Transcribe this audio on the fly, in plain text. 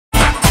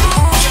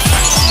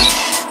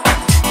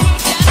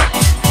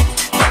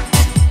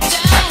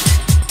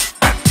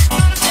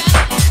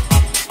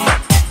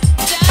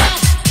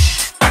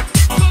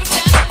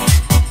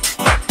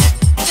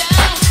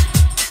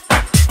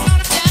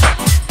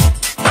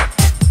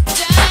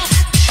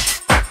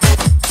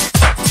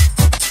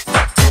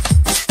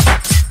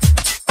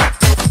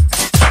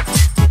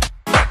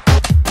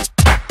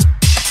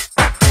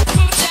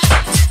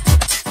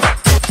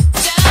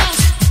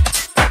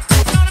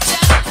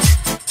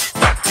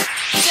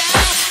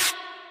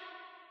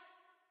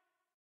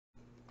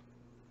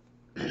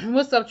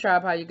What's up,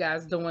 tribe? How you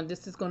guys doing?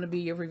 This is going to be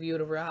your review of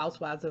the Real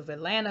Housewives of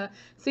Atlanta,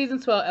 season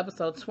 12,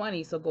 episode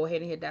 20. So go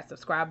ahead and hit that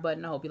subscribe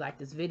button. I hope you like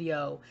this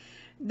video.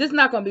 This is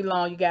not going to be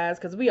long, you guys,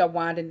 because we are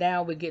winding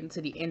down. We're getting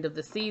to the end of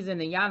the season,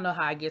 and y'all know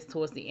how it gets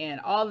towards the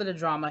end. All of the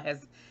drama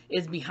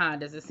is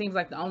behind us. It seems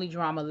like the only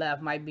drama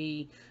left might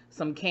be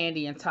some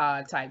Candy and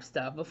Todd type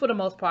stuff. But for the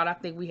most part, I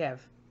think we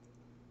have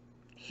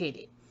hit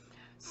it.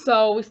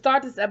 So we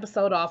start this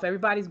episode off.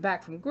 Everybody's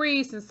back from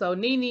Greece, and so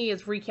Nene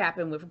is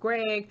recapping with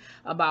Greg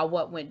about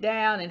what went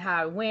down and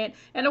how it went.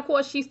 And of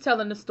course, she's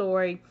telling the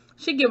story.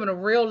 She giving a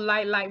real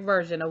light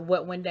version of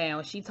what went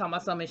down. She talking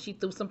about something. She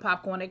threw some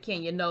popcorn at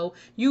Kenya. No,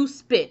 you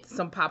spit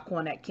some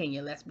popcorn at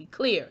Kenya. Let's be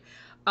clear.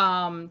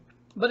 But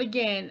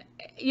again,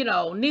 you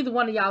know, neither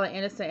one of y'all are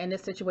innocent in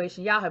this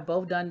situation. Y'all have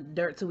both done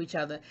dirt to each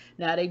other.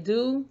 Now they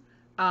do.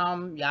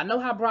 Y'all know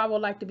how Bravo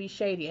like to be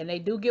shady, and they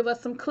do give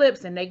us some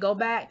clips, and they go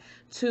back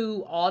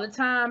to all the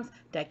times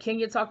that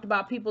Kenya talked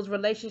about people's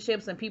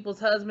relationships and people's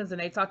husbands,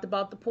 and they talked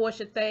about the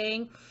Portia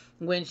thing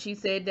when she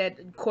said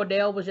that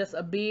Cordell was just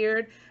a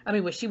beard. I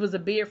mean, when she was a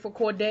beard for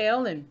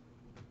Cordell, and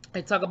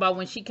they talk about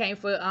when she came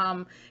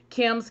for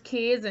Kim's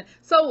kids. And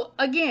so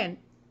again,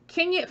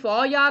 Kenya, for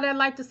all y'all that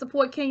like to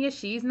support Kenya,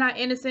 she's not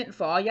innocent.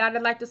 For all y'all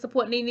that like to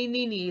support Nene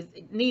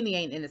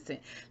ain't innocent.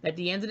 At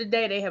the end of the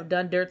day, they have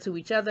done dirt to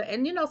each other.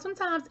 And, you know,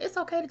 sometimes it's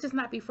okay to just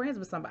not be friends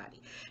with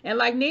somebody. And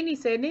like Nene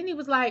said, Nene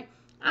was like,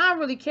 I don't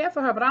really care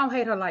for her, but I don't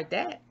hate her like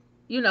that.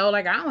 You know,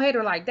 like, I don't hate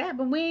her like that.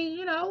 But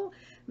you know,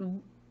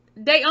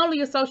 they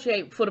only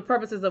associate for the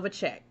purposes of a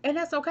check. And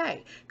that's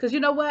okay. Because you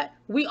know what?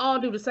 We all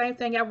do the same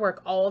thing at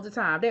work all the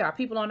time. There are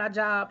people on our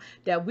job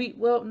that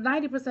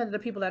 90% of the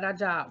people at our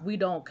job, we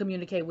don't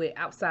communicate with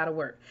outside of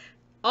work.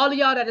 All of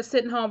y'all that are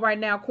sitting home right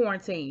now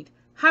quarantined,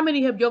 how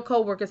many of your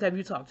coworkers have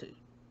you talked to?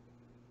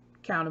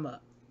 Count them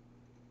up.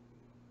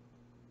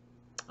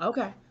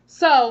 Okay.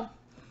 So,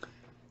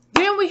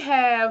 then we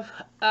have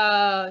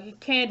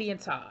Candy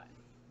and Todd.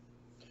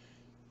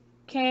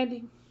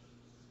 Candy.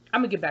 I'm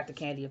going to get back to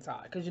Candy and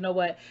Todd because you know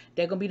what?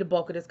 They're going to be the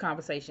bulk of this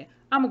conversation.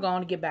 I'm going to go on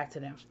and get back to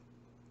them.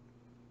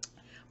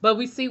 But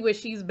we see where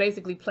she's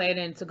basically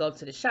planning to go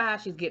to the Chi.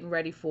 She's getting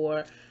ready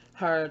for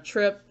her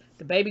trip.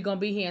 The baby going to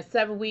be here in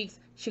 7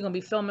 weeks. She's going to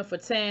be filming for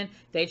 10.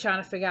 They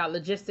trying to figure out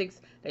logistics.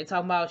 They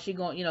talking about she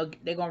going, you know,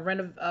 they're going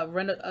to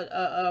rent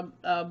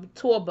a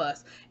tour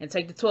bus and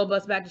take the tour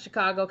bus back to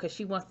Chicago because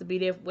she wants to be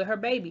there with her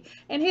baby.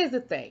 And here's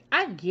the thing.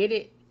 I get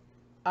it.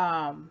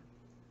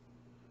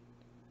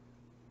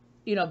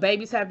 You know,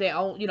 babies have their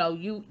own, you know,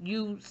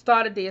 you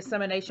started the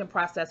insemination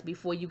process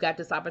before you got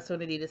this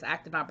opportunity, this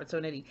acting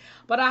opportunity.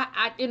 But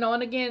I you know,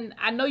 and again,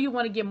 I know you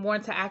want to get more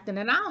into acting,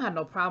 and I don't have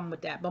no problem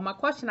with that. But my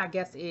question, I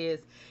guess, is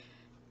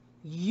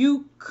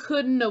you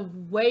couldn't have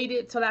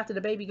waited till after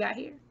the baby got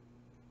here?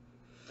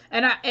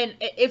 And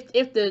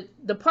if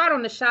the part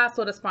on the shot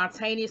sort of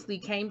spontaneously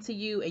came to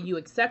you and you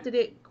accepted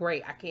it,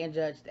 great, I can't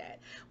judge that.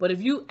 But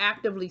if you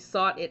actively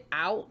sought it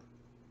out,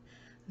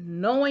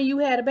 knowing you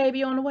had a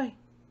baby on the way,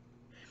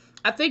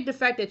 I think the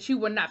fact that you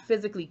were not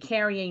physically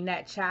carrying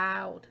that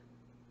child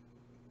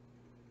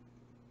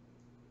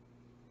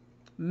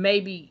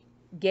maybe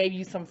gave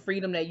you some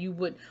freedom that you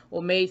would,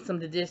 or made some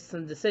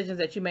decisions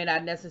that you may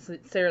not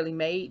necessarily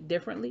made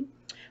differently.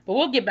 But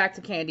we'll get back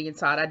to Candy and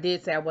Todd. I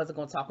did say I wasn't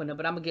going to talk with them,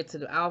 but I'm going to get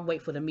to I'll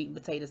wait for the meat and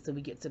potatoes till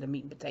we get to the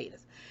meat and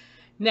potatoes.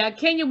 Now,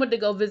 Kenya went to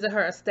go visit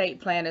her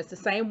estate planner. It's the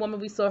same woman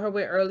we saw her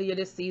with earlier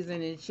this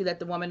season, and she let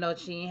the woman know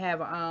she didn't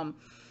have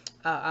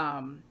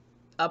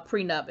a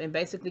prenup. And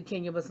basically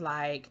Kenya was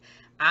like,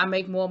 I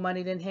make more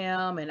money than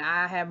him and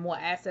I have more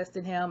assets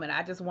than him, and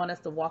I just want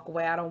us to walk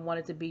away. I don't want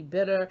it to be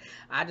bitter.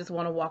 I just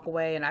want to walk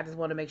away, and I just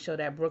want to make sure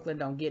that Brooklyn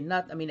don't get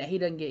nothing. I mean, that he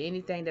doesn't get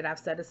anything that I've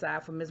set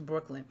aside for Miss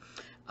Brooklyn.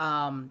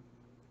 And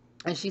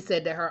she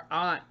said that her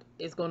aunt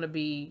is going to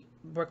be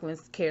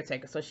Brooklyn's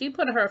caretaker. So she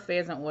put her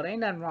affairs in order.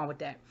 Ain't nothing wrong with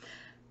that.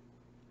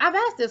 I've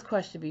asked this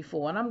question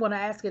before, and I'm going to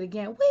ask it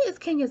again. Where is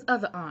Kenya's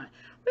other aunt?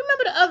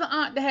 Remember the other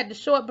aunt that had the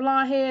short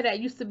blonde hair that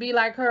used to be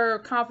like her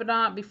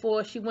confidant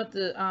before she went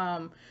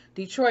to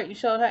Detroit and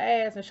showed her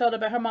ass and showed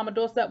up at her mama's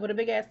doorstep with a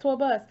big ass tour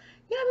bus?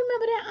 Y'all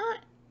remember that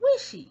aunt?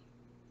 Where's she?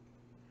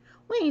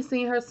 We ain't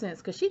seen her since,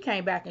 because she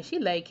came back and she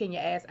laid Kenya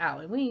ass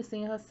out, and we ain't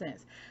seen her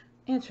since.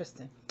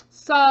 Interesting.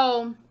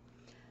 So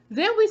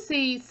then we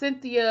see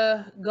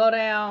Cynthia go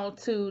down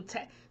to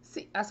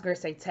I was going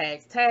to say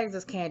Tags. Tags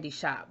is Candy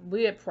shop.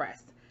 We're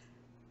pressed.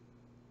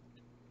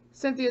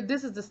 Cynthia,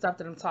 this is the stuff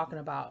that I'm talking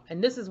about,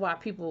 and this is why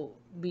people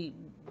be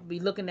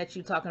looking at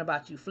you talking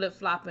about you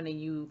flip-flopping,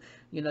 and you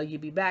know, you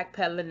be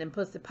backpedaling and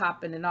pussy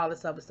popping and all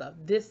this other stuff.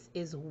 This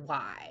is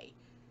why.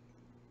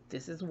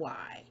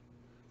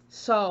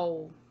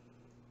 So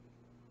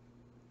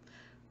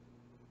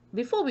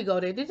before we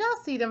go there, did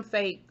y'all see them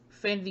fake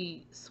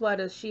Fendi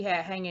sweaters she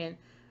had hanging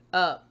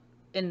up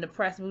in the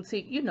press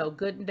boutique? You know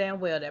good and damn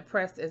well that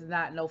press is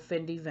not no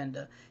Fendi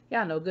vendor.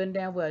 Y'all know good and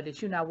damn well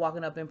that you're not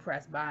walking up in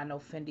press buying no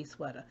Fendi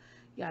sweater.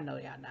 Y'all know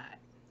y'all not.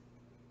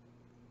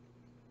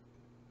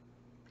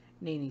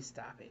 Nene,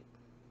 stop it.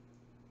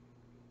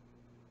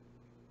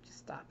 Just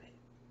stop it.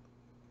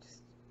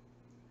 Just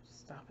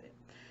stop it.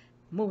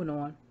 moving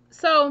on.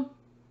 So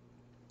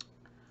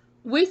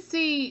we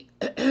see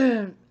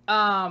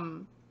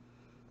um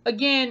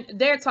again,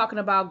 they're talking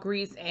about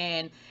Greece,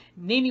 and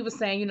Nene was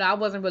saying, I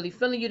wasn't really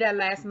feeling you that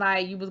last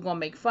night. You was gonna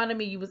make fun of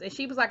me. And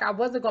she was like, I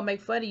wasn't gonna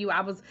make fun of you.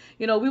 I was,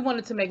 we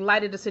wanted to make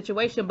light of the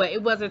situation, but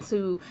it wasn't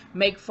to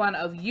make fun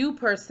of you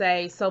per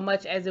se, so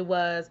much as it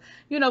was,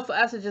 for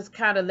us to just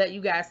kind of let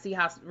you guys see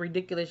how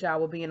ridiculous y'all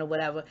were being or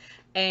whatever.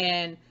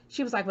 And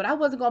she was like, but I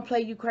wasn't gonna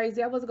play you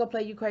crazy. I wasn't gonna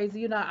play you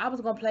crazy. I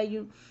was gonna play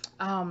you.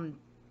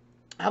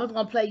 I was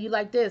gonna play you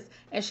like this.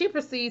 And she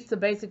proceeds to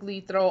basically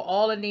throw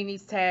all of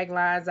Nene's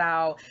taglines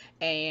out,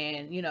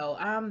 and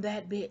I'm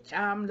that bitch,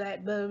 I'm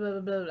that blah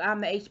blah blah,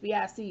 I'm the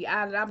HBIC,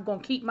 I'm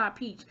gonna keep my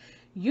peach.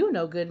 You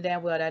know good and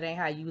damn well that ain't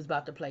how you was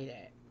about to play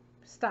that.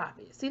 Stop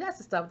it. See, that's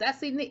the stuff.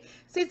 See,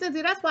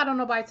 Cynthia, that's why don't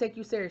nobody take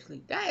you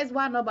seriously. That is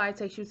why nobody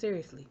takes you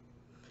seriously.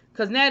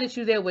 Cause now that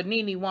you there with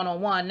Nene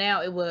one-on-one,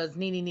 now it was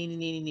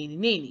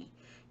Nene.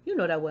 You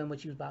know that wasn't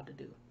what you was about to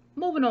do.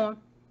 Moving on.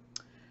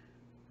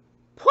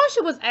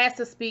 Portia was asked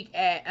to speak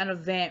at an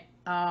event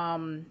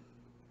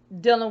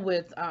dealing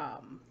with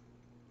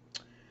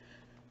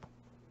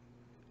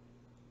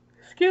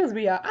excuse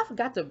me, y'all. I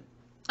forgot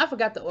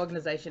the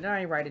organization. I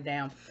ain't write it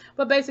down.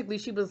 But basically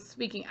she was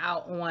speaking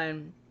out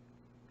on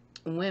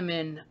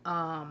women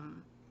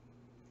of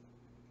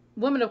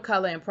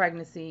color in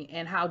pregnancy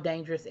and how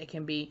dangerous it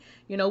can be.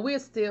 We're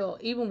still,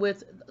 even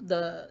with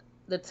the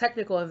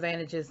technical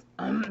advantages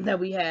that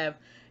we have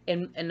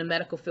in the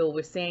medical field,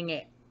 we're seeing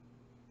it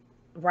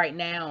right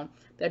now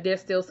that there's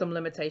still some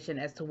limitation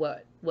as to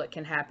what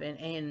can happen.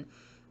 And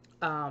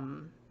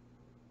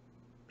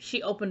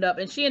she opened up,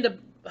 and she ended up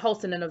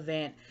hosting an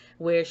event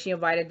where she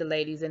invited the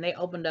ladies, and they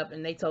opened up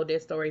and they told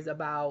their stories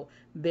about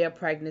their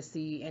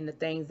pregnancy and the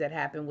things that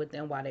happened with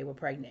them while they were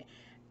pregnant.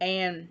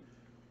 And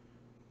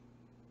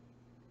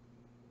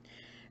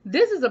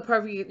this is a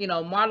perfect,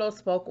 Marlo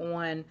spoke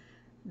on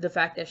the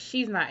fact that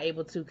she's not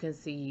able to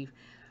conceive.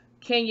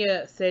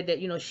 Kenya said that,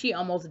 she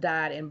almost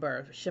died in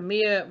birth.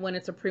 Shamia went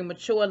into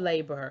premature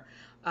labor.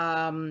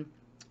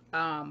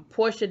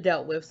 Portia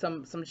dealt with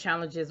some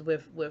challenges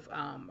with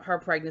her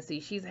pregnancy.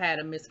 She's had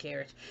a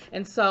miscarriage.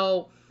 And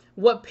so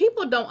what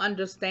people don't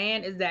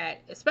understand is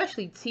that,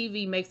 especially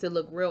TV makes it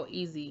look real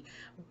easy.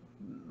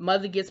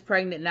 Mother gets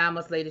pregnant, 9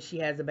 months later she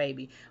has a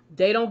baby.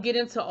 They don't get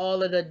into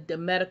all of the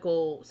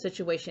medical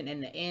situation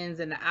and the ins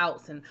and the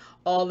outs and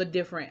all the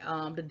different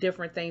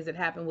things that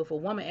happen with a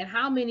woman, and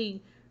how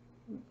many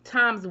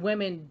times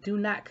women do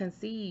not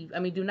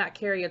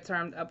carry a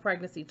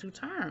pregnancy to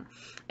term.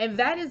 And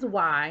that is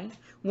why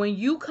when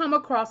you come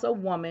across a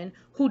woman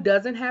who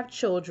doesn't have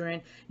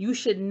children, you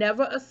should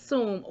never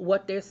assume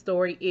what their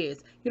story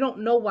is. You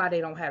don't know why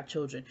they don't have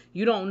children.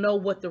 You don't know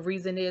what the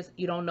reason is.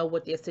 You don't know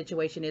what their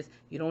situation is.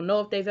 You don't know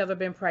if they've ever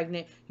been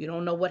pregnant. You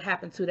don't know what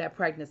happened to that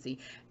pregnancy.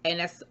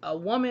 And as a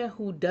woman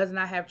who does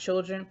not have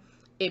children,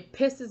 it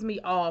pisses me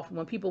off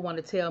when people want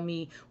to tell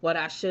me what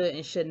I should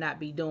and should not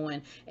be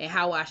doing, and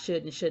how I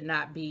should and should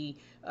not be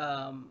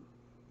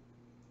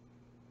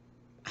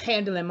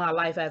handling my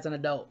life as an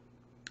adult.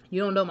 You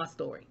don't know my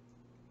story.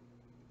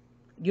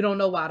 You don't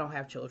know why I don't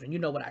have children. You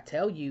know what I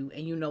tell you,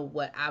 and you know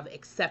what I've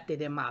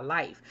accepted in my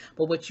life.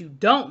 But what you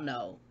don't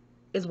know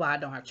is why I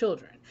don't have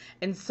children.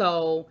 And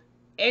so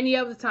any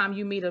other time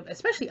you meet,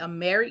 especially a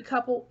married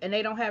couple, and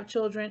they don't have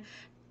children,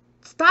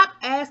 stop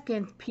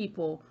asking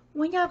people,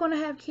 when y'all gonna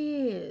have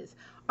kids?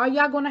 Are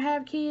y'all gonna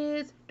have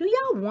kids? Do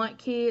y'all want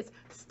kids?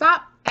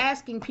 Stop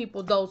asking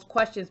people those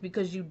questions,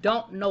 because you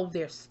don't know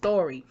their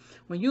story.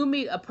 When you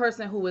meet a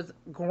person who is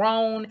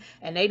grown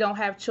and they don't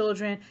have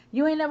children,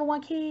 you ain't never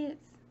want kids?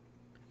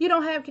 You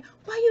don't have kids?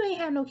 Why you ain't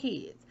have no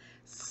kids?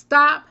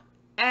 Stop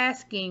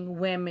asking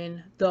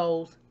women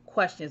those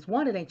questions.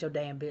 One, it ain't your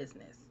damn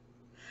business.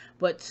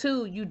 But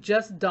two, you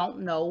just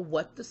don't know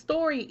what the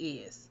story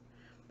is.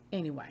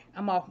 Anyway,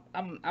 I'm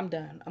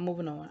done. I'm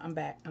moving on. I'm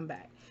back.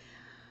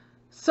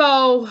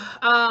 So,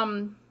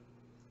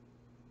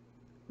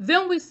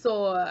 then we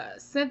saw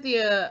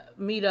Cynthia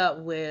meet up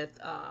with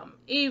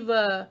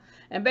Eva,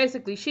 and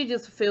basically she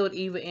just filled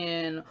Eva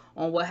in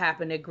on what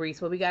happened at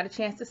Greece. Well, we got a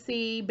chance to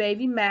see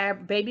baby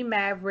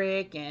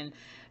Maverick and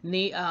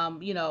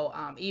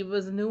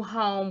Eva's new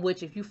home,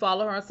 which if you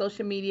follow her on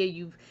social media,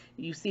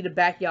 you see the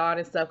backyard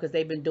and stuff, because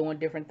they've been doing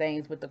different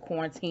things with the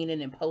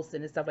quarantining and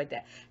posting and stuff like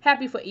that.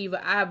 Happy for Eva.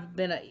 I've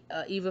been a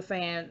Eva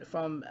fan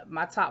from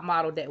my top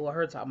model day. Well,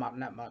 her top model,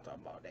 not my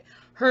top model day.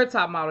 Her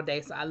top model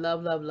day. So I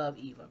love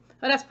Eva.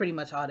 But that's pretty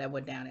much all that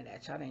went down in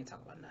that. Y'all didn't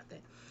talk about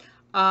nothing.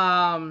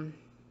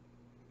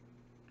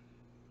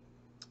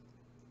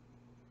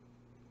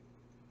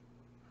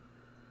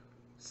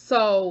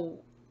 So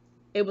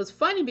it was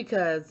funny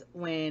because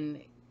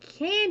when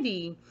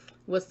Candy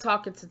was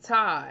talking to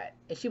Todd,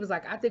 And she was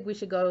like, I think we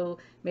should go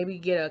maybe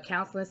get a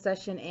counseling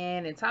session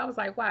in. And Todd was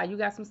like, wow, you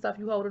got some stuff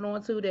you holding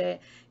on to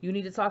that you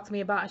need to talk to me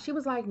about? And she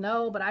was like,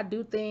 no, but I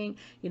do think,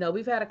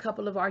 we've had a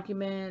couple of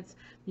arguments,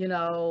 the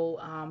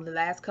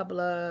last couple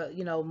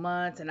of,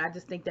 months. And I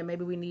just think that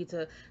maybe we need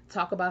to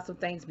talk about some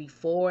things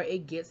before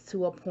it gets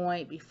to a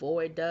point,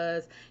 before it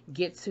does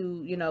get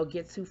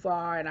too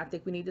far. And I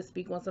think we need to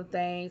speak on some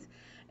things.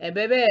 And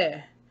baby,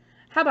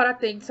 how about I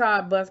think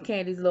Todd bust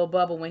Candy's little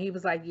bubble when he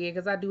was like, yeah,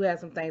 because I do have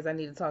some things I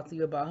need to talk to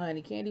you about,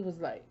 honey. Candy was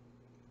like,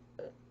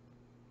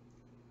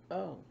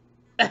 oh.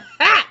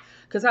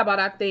 Because how about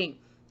I think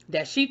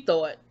that she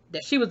thought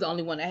that she was the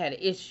only one that had an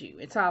issue.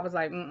 And Todd was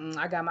like,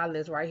 I got my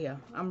list right here.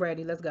 I'm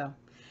ready. Let's go.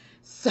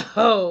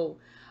 So,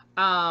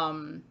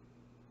 now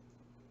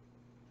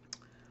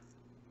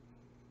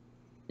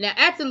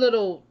at the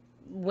little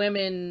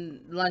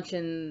women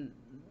luncheon,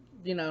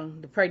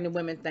 the pregnant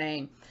women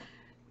thing,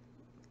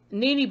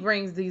 Nene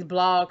brings these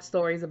blog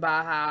stories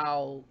about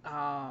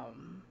how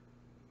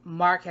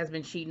Mark has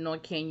been cheating on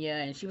Kenya,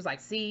 and she was like,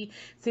 see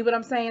what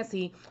I'm saying?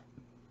 See,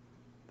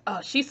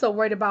 she's so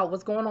worried about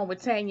what's going on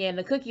with Tanya and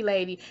the cookie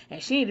lady,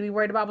 and she need to be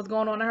worried about what's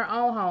going on in her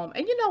own home.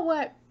 And you know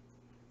what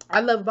I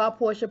love about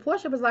Portia?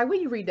 Portia was like, where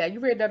you read that? You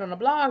read that on the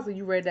blogs, or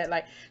you read that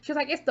like, she was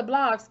like, it's the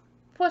blogs.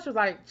 Portia was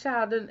like,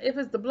 child, if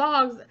it's the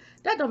blogs,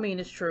 that don't mean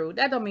it's true.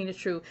 That don't mean it's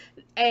true.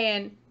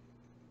 And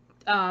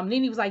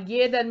Nene was like,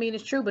 yeah, it doesn't mean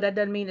it's true, but that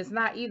doesn't mean it's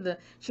not either.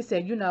 She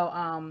said,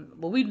 well,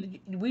 we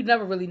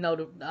never really know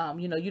the,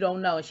 you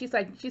don't know. And she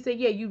said,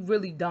 yeah, you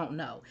really don't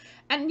know.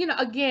 And,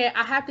 again,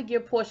 I have to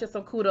give Portia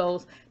some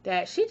kudos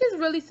that she just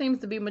really seems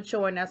to be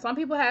mature. Now, some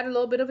people had a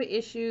little bit of an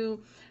issue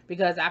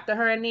because after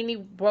her and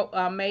Nene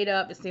made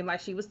up, it seemed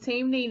like she was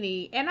Team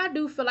Nene. And I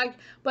do feel like,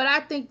 but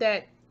I think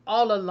that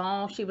all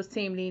along she was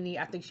Team Nene.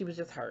 I think she was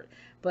just hurt.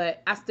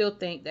 But I still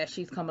think that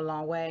she's come a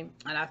long way.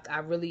 And I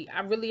really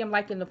am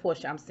liking the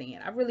Portia I'm seeing.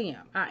 I really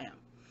am. I am.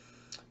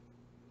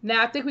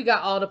 Now, I think we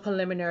got all the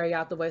preliminary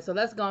out the way. So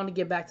let's go on to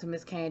get back to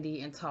Miss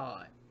Candy and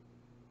Todd.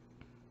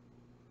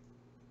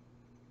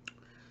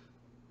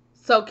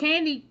 So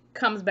Candy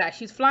comes back.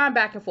 She's flying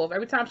back and forth.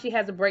 Every time she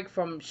has a break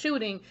from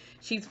shooting,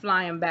 she's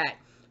flying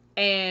back.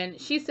 And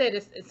she said,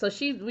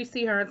 we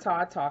see her and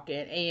Todd talking.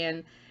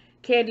 And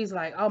Candy's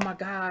like, oh my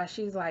gosh.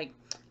 She's like,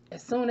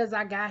 as soon as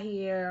I got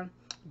here,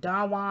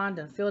 Don Juan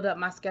done filled up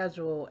my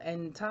schedule.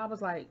 And Todd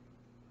was like,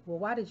 well,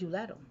 why did you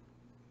let him?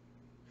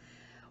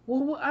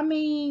 Well, I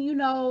mean,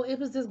 it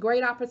was this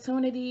great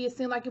opportunity. It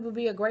seemed like it would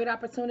be a great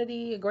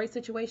opportunity, a great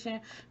situation.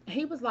 And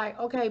he was like,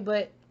 okay,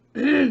 but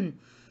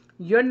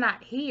you're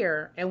not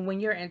here. And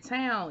when you're in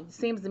town, it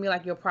seems to me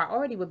like your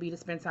priority would be to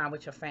spend time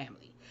with your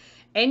family.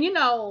 And,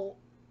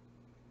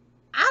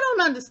 I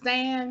don't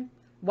understand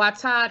why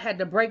Todd had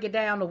to break it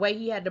down the way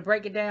he had to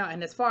break it down,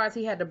 and as far as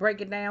he had to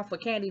break it down for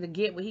Candy to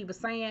get what he was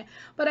saying.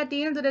 But at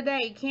the end of the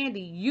day,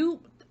 Candy,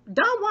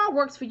 Don Juan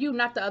works for you,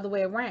 not the other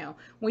way around.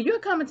 When you're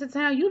coming to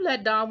town, you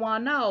let Don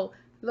Juan know,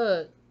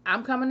 look,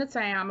 I'm coming to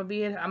town. I'm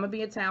gonna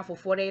be in town for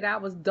 48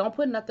 hours. Don't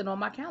put nothing on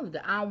my calendar.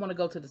 I don't want to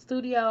go to the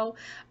studio.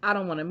 I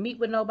don't want to meet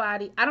with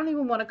nobody. I don't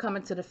even want to come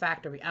into the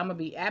factory. I'm gonna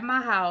be at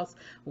my house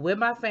with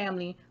my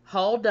family,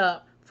 holed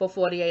up for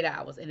 48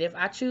 hours. And if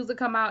I choose to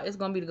come out, it's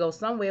going to be to go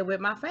somewhere with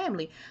my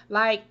family.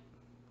 Like,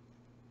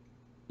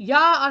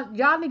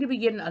 y'all need to be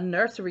getting a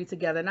nursery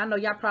together. And I know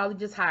y'all probably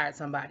just hired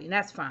somebody, and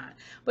that's fine.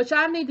 But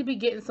y'all need to be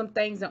getting some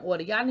things in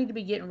order. Y'all need to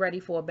be getting ready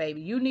for a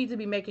baby. You need to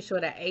be making sure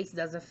that Ace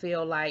doesn't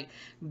feel like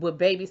with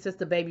baby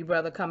sister, baby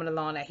brother coming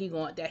along that he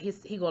gonna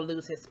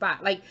lose his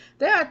spot. Like,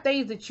 there are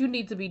things that you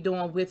need to be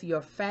doing with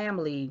your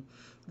family,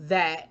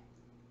 that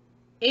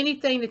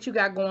anything that you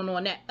got going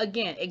on, that,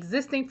 again,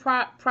 existing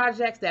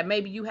projects that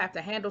maybe you have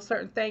to handle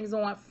certain things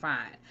on,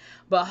 fine.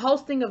 But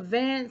hosting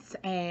events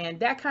and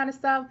that kind of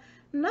stuff,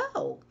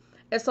 no.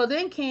 And so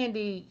then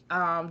Candy,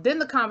 then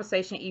the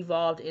conversation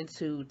evolved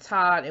into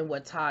Todd and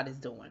what Todd is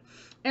doing.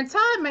 And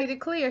Todd made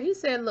it clear. He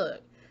said,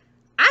 look,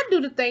 I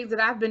do the things that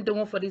I've been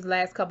doing for these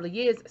last couple of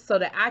years so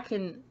that I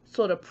can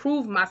sort of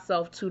prove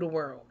myself to the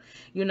world,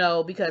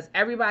 because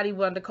everybody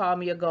wanted to call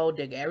me a gold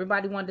digger.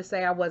 Everybody wanted to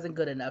say I wasn't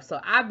good enough. So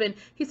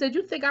he said,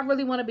 you think I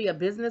really want to be a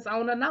business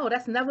owner? No,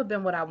 that's never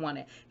been what I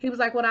wanted. He was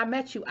like, when I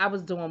met you, I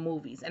was doing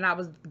movies and I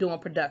was doing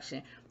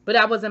production, but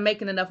I wasn't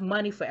making enough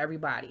money for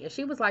everybody. And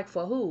she was like,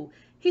 for who?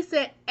 He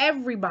said,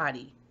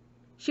 everybody.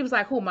 She was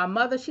like, who, my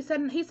mother? He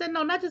said,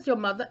 no, not just your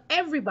mother,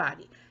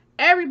 everybody.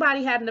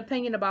 Everybody had an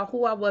opinion about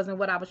who I was and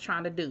what I was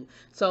trying to do.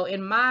 So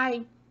in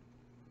my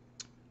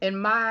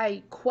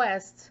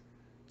quest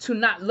to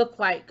not look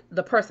like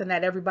the person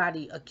that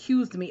everybody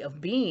accused me of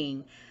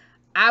being,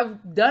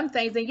 I've done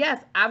things, and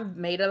yes, I've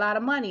made a lot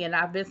of money and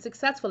I've been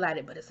successful at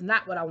it, but it's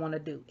not what I want to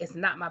do. It's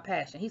not my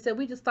passion. He said,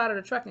 we just started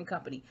a trucking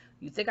company.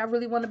 You think I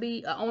really want to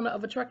be an owner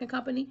of a trucking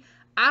company?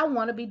 I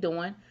want to be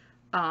doing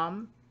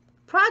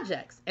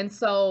projects. And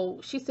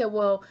so she said,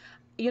 well,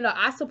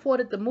 I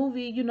supported the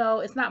movie,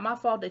 it's not my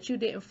fault that you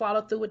didn't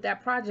follow through with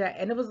that project.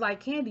 And it was like,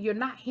 Candy, you're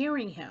not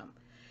hearing him.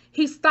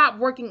 He stopped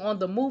working on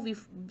the movie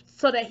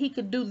so that he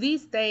could do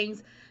these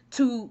things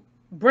to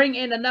bring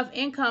in enough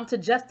income to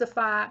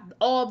justify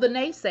all the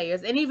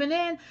naysayers. And even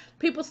then,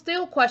 people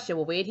still question,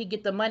 well, where did he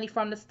get the money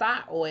from to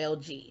start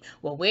OLG?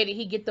 Well, where did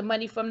he get the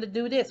money from to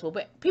do this? Well,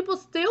 people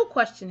still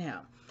question him.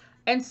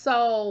 And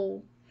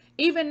so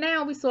even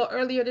now, we saw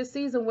earlier this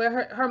season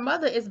where her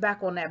mother is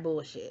back on that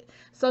bullshit.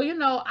 So,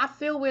 I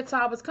feel where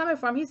Todd was coming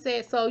from. He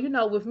said, so,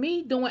 with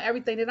me doing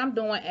everything that I'm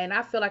doing, and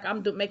I feel like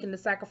I'm making the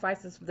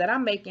sacrifices that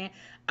I'm making,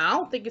 I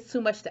don't think it's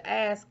too much to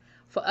ask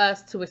for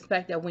us to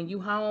expect that when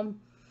you home.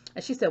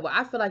 And she said, well,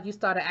 I feel like you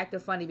started acting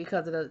funny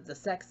because of the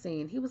sex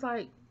scene. He was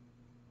like,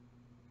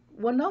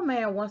 well, no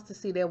man wants to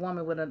see their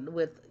woman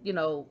with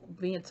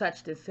being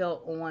touched and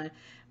felt on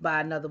by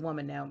another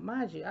woman. Now,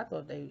 mind you, I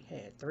thought they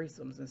had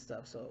threesomes and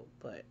stuff. So,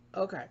 but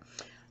okay.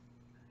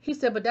 He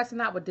said, but that's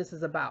not what this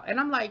is about. And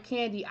I'm like,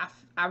 Candy,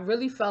 I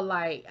really felt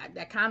like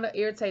that kind of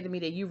irritated me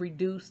that you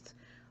reduced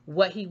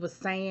what he was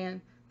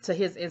saying to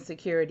his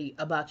insecurity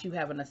about you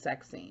having a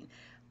sex scene.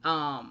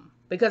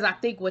 Because I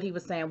think what he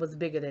was saying was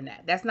bigger than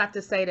that. That's not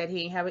to say that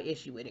he didn't have an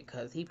issue with it,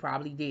 because he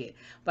probably did.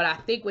 But I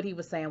think what he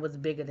was saying was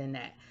bigger than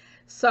that.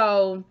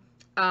 So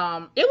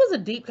it was a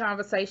deep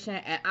conversation,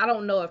 and I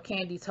don't know if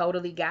Candy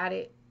totally got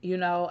it,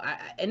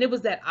 and it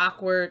was that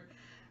awkward.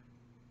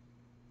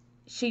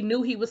 She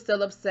knew he was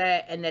still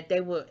upset and that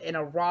they were in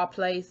a raw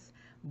place,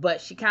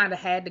 but she kind of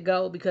had to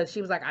go because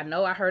she was like, I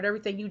know I heard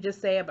everything you just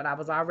said, but I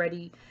was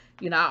already,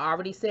 I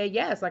already said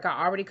yes. Like,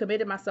 I already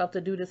committed myself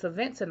to do this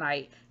event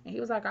tonight. And he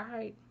was like, all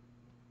right,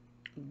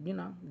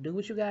 do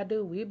what you got to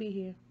do. We'll be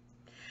here.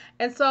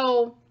 And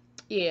so,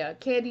 yeah,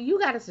 Candy, you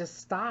got to just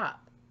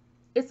stop.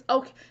 It's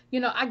okay.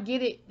 I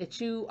get it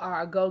that you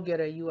are a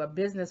go-getter. You are a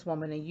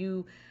businesswoman and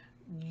you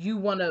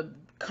want to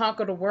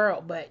conquer the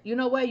world. But you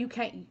know what? You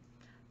can't.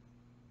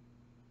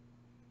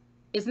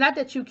 It's not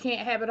that you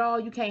can't have it all.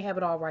 You can't have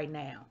it all right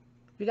now.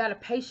 You got to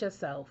pace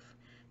yourself.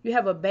 You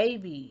have a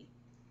baby.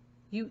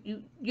 You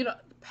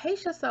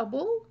pace yourself,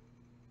 boo.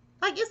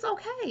 Like, it's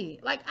okay.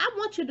 Like, I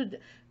want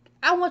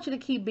you to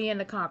keep being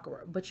the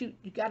conqueror, but you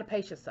got to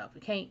pace yourself.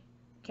 It can't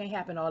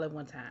happen all at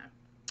one time.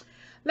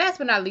 Last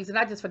but not least, and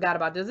I just forgot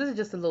about this. This is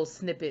just a little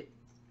snippet.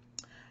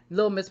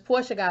 Little Miss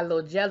Portia got a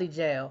little jelly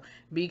gel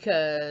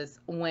because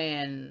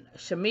when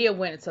Shamia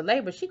went into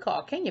labor, she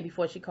called Kenya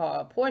before she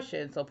called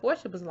Portia. And so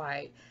Portia was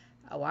like,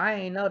 oh, I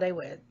ain't know they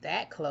were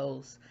that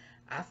close.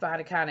 I find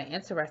it kind of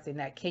interesting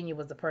that Kenya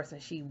was the person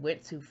she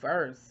went to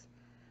first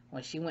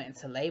when she went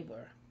into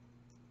labor.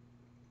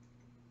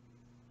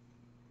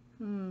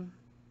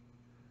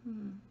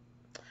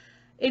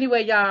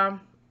 Anyway, y'all,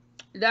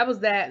 that was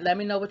that. Let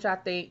me know what y'all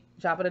think.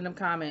 Drop it in them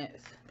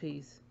comments.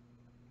 Peace.